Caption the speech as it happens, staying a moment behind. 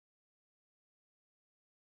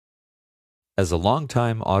As a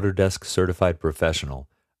longtime Autodesk Certified Professional,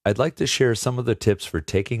 I'd like to share some of the tips for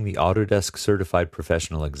taking the Autodesk Certified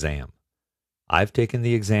Professional exam. I've taken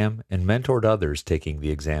the exam and mentored others taking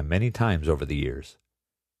the exam many times over the years.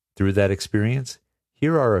 Through that experience,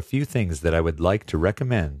 here are a few things that I would like to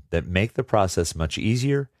recommend that make the process much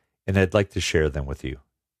easier, and I'd like to share them with you.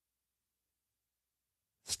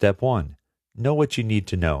 Step 1. Know what you need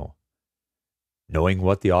to know. Knowing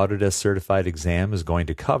what the Autodesk Certified exam is going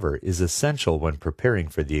to cover is essential when preparing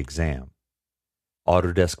for the exam.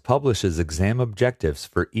 Autodesk publishes exam objectives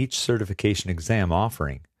for each certification exam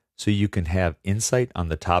offering, so you can have insight on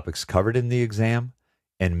the topics covered in the exam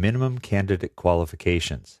and minimum candidate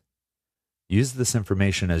qualifications. Use this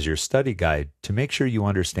information as your study guide to make sure you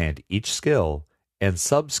understand each skill and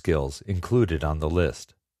sub-skills included on the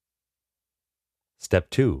list. Step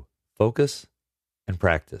 2. Focus and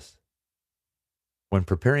practice. When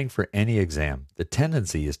preparing for any exam, the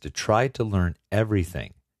tendency is to try to learn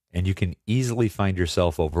everything, and you can easily find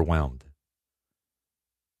yourself overwhelmed.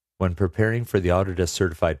 When preparing for the Autodesk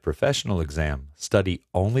Certified Professional exam, study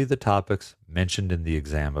only the topics mentioned in the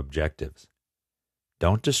exam objectives.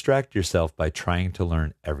 Don't distract yourself by trying to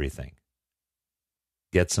learn everything.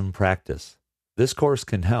 Get some practice. This course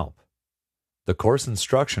can help. The course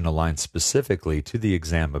instruction aligns specifically to the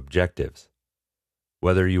exam objectives.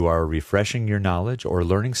 Whether you are refreshing your knowledge or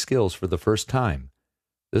learning skills for the first time,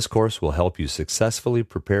 this course will help you successfully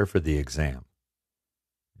prepare for the exam.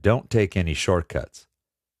 Don't take any shortcuts.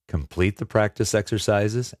 Complete the practice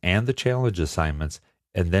exercises and the challenge assignments,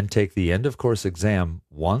 and then take the end-of-course exam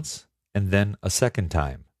once and then a second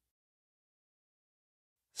time.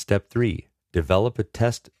 Step 3. Develop a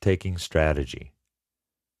test-taking strategy.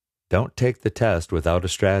 Don't take the test without a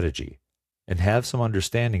strategy, and have some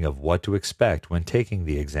understanding of what to expect when taking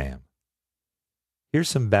the exam. Here's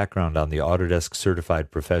some background on the Autodesk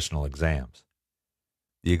Certified Professional exams.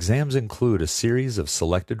 The exams include a series of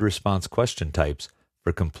selected response question types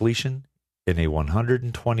for completion in a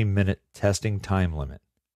 120-minute testing time limit.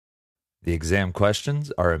 The exam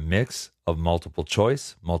questions are a mix of multiple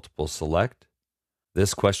choice, multiple select.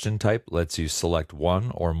 This question type lets you select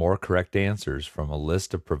one or more correct answers from a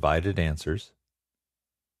list of provided answers.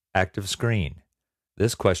 Active screen.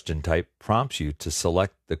 This question type prompts you to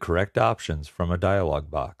select the correct options from a dialog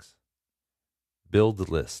box. Build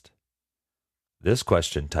list. This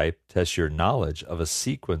question type tests your knowledge of a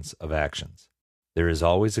sequence of actions. There is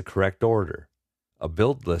always a correct order. A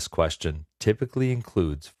build list question typically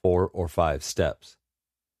includes 4 or 5 steps.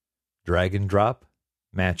 Drag and drop,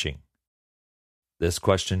 matching. This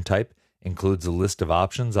question type includes a list of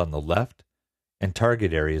options on the left and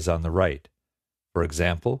target areas on the right. For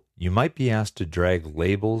example, you might be asked to drag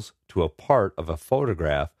labels to a part of a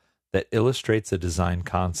photograph that illustrates a design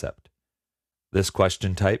concept. This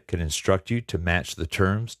question type can instruct you to match the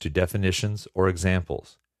terms to definitions or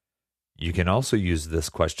examples. You can also use this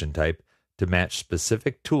question type to match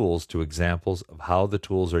specific tools to examples of how the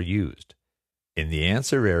tools are used. In the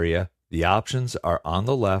answer area, the options are on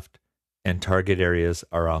the left and target areas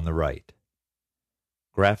are on the right.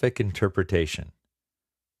 Graphic interpretation.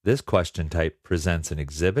 This question type presents an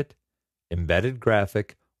exhibit, embedded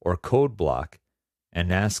graphic, or code block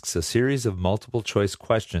and asks a series of multiple choice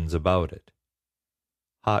questions about it.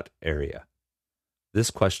 Hot area. This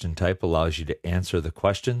question type allows you to answer the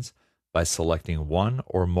questions by selecting one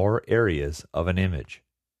or more areas of an image.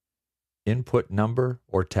 Input number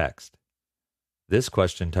or text. This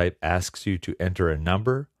question type asks you to enter a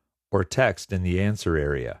number or text in the answer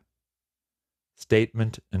area.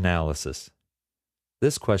 Statement analysis.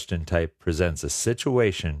 This question type presents a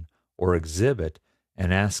situation or exhibit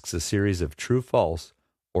and asks a series of true-false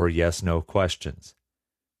or yes-no questions.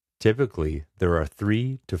 Typically, there are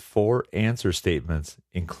 3 to 4 answer statements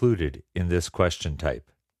included in this question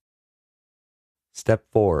type. Step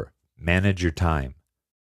 4. Manage your time.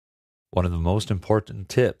 One of the most important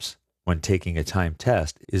tips when taking a time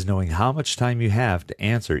test is knowing how much time you have to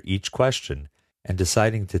answer each question and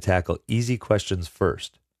deciding to tackle easy questions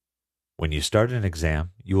first. When you start an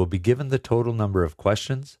exam, you will be given the total number of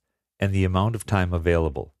questions and the amount of time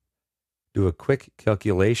available. Do a quick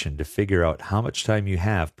calculation to figure out how much time you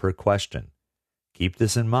have per question. Keep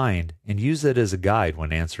this in mind and use it as a guide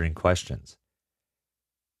when answering questions.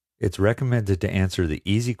 It's recommended to answer the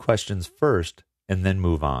easy questions first and then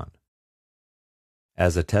move on.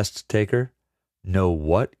 As a test taker, know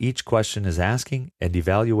what each question is asking and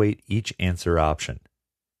evaluate each answer option.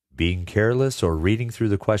 Being careless or reading through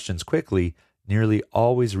the questions quickly nearly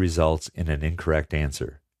always results in an incorrect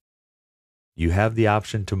answer. You have the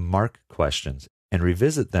option to mark questions and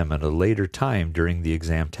revisit them at a later time during the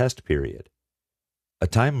exam test period. A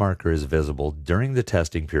time marker is visible during the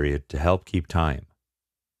testing period to help keep time.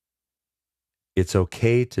 It's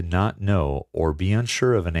okay to not know or be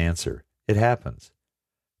unsure of an answer. It happens.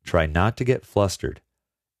 Try not to get flustered.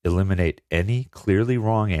 Eliminate any clearly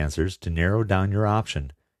wrong answers to narrow down your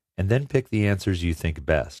option, and then pick the answers you think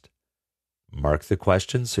best. Mark the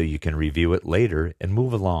question so you can review it later and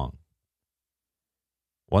move along.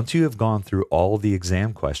 Once you have gone through all the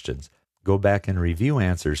exam questions, go back and review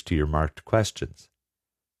answers to your marked questions.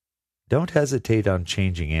 Don't hesitate on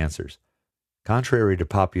changing answers. Contrary to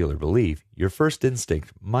popular belief, your first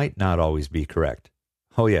instinct might not always be correct.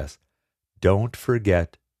 Oh yes, don't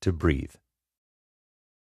forget to breathe.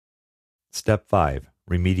 Step 5.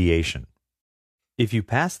 Remediation. If you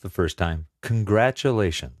pass the first time,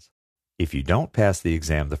 congratulations. If you don't pass the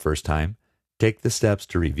exam the first time, take the steps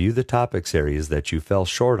to review the topics areas that you fell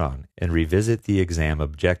short on and revisit the exam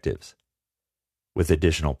objectives. With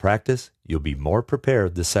additional practice, you'll be more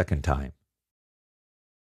prepared the second time.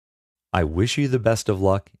 I wish you the best of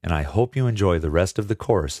luck, and I hope you enjoy the rest of the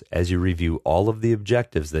course as you review all of the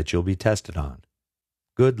objectives that you'll be tested on.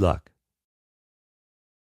 Good luck.